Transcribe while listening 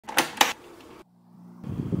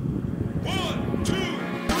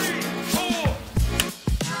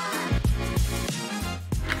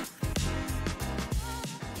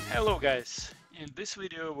Hello guys, in this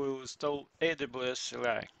video we will install AWS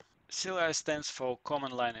CLI. CLI stands for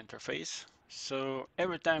Command Line Interface. So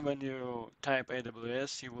every time when you type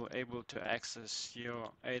AWS, you will able to access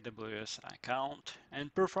your AWS account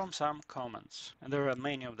and perform some commands. And there are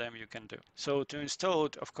many of them you can do. So to install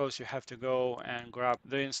it, of course, you have to go and grab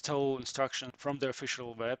the install instruction from the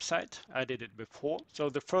official website. I did it before.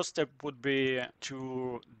 So the first step would be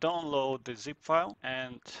to download the zip file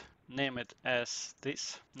and name it as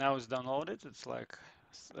this. Now it's downloaded. It's like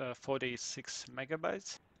 46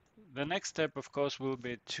 megabytes. The next step, of course, will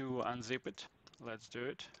be to unzip it. Let's do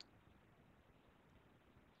it.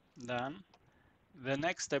 Done. The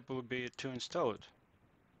next step will be to install it.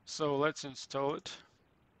 So let's install it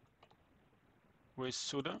with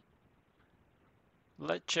sudo.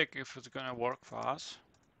 Let's check if it's gonna work for us.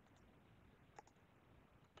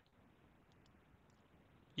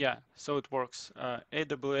 Yeah, so it works.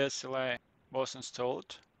 AWS CLI was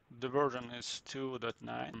installed. The version is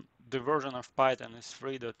 2.9. The version of Python is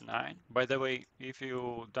 3.9. By the way, if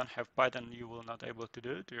you don't have Python, you will not able to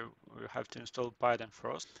do it. You have to install Python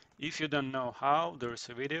first. If you don't know how, there is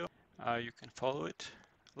a video. You can follow it.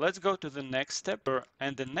 Let's go to the next step.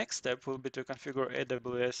 And the next step will be to configure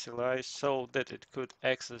AWS CLI so that it could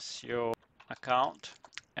access your account.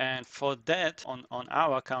 And for that, on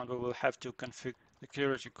our account, we will have to configure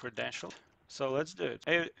security credential. So let's do it.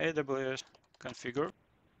 AWS configure.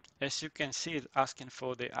 As you can see, it's asking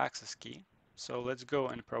for the access key. So let's go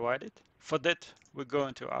and provide it. For that, we go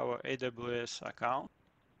into our AWS account.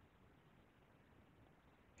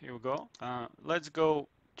 Here we go. Let's go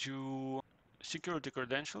to security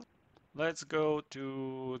credential. Let's go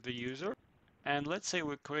to the user. And let's say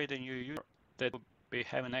we create a new user that will be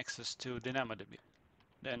having access to DynamoDB.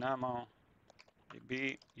 DynamoDB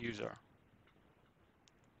user.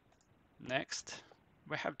 Next,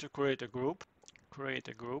 we have to create a group. Create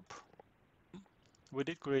a group. We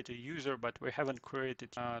did create a user, but we haven't created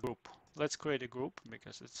a group. Let's create a group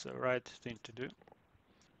because it's the right thing to do.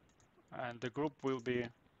 And the group will be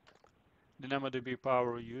DynamoDB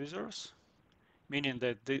Power users, meaning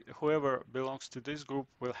that whoever belongs to this group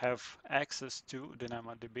will have access to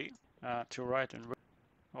DynamoDB to write and read,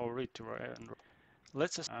 or read to write and read.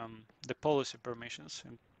 Let's the policy permissions.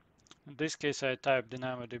 In this case, I type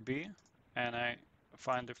DynamoDB and I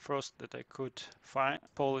find the first that I could find.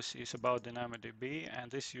 Policy is about DynamoDB, and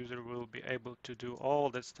this user will be able to do all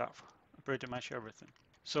that stuff, pretty much everything.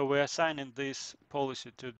 So we're assigning this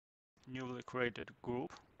policy to newly created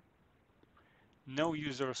group. No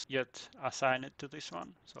users yet assigned to this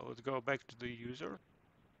one. So let's go back to the user.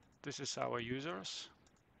 This is our users.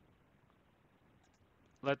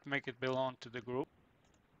 Let's make it belong to the group.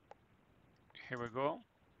 Here we go.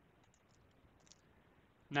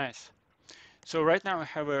 Nice. So right now I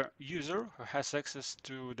have a user who has access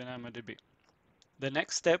to DynamoDB. The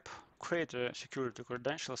next step, create a security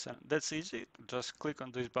credentials, and that's easy. Just click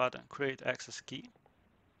on this button, create access key.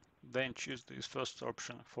 Then choose this first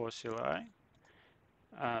option for CLI.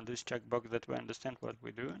 This checkbox that we understand what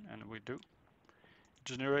we're doing, and we do.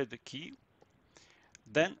 Generate the key.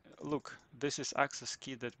 Then look, this is access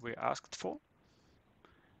key that we asked for.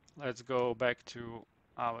 Let's go back to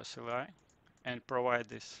our CLI and provide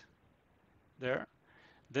this there.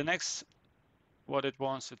 The next, what it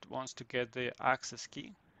wants to get the access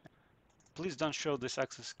key. Please don't show this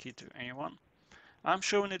access key to anyone. I'm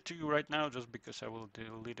showing it to you right now just because I will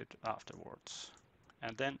delete it afterwards.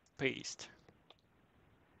 And then paste.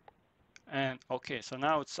 And okay, so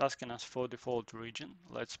now it's asking us for default region.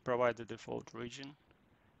 Let's provide the default region.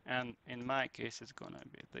 And in my case, it's gonna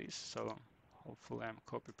be this. So hopefully I'm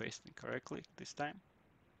copy pasting correctly this time.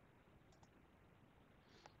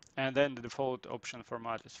 And then the default option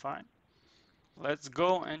format is fine. Let's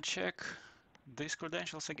go and check these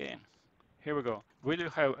credentials again. Here we go. We do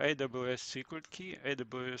have AWS secret key,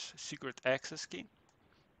 AWS secret access key.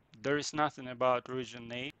 There is nothing about region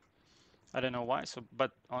name. I don't know why,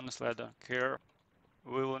 but honestly I don't care.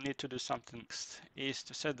 We will need to do something next, is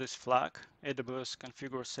to set this flag, AWS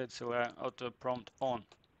configure set CLI auto prompt on.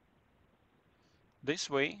 This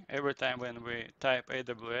way, every time when we type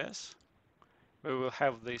AWS, we will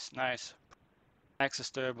have this nice access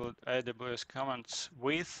to AWS commands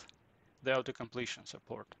with the auto-completion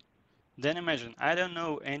support. Then imagine, I don't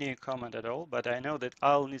know any command at all, but I know that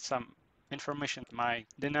I'll need some information my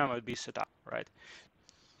DynamoDB setup, right?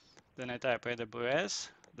 Then I type AWS,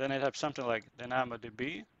 then I type something like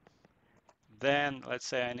DynamoDB. Then let's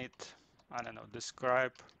say I need, I don't know,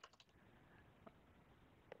 describe.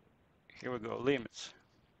 Here we go, limits.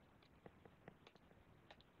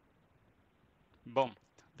 Boom,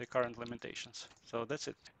 the current limitations. So that's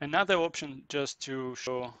it. Another option just to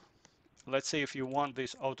show Let's say if you want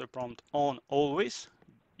this auto prompt on always,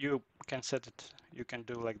 you can set it, you can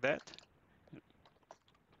do like that.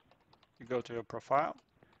 You go to your profile,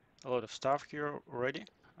 a lot of stuff here already.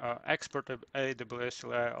 Export AWS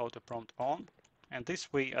CLI auto prompt on. And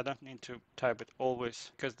this way I don't need to type it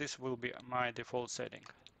always, because this will be my default setting.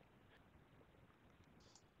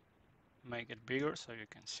 Make it bigger so you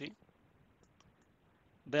can see.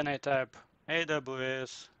 Then I type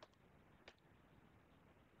AWS.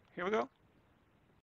 Here we go.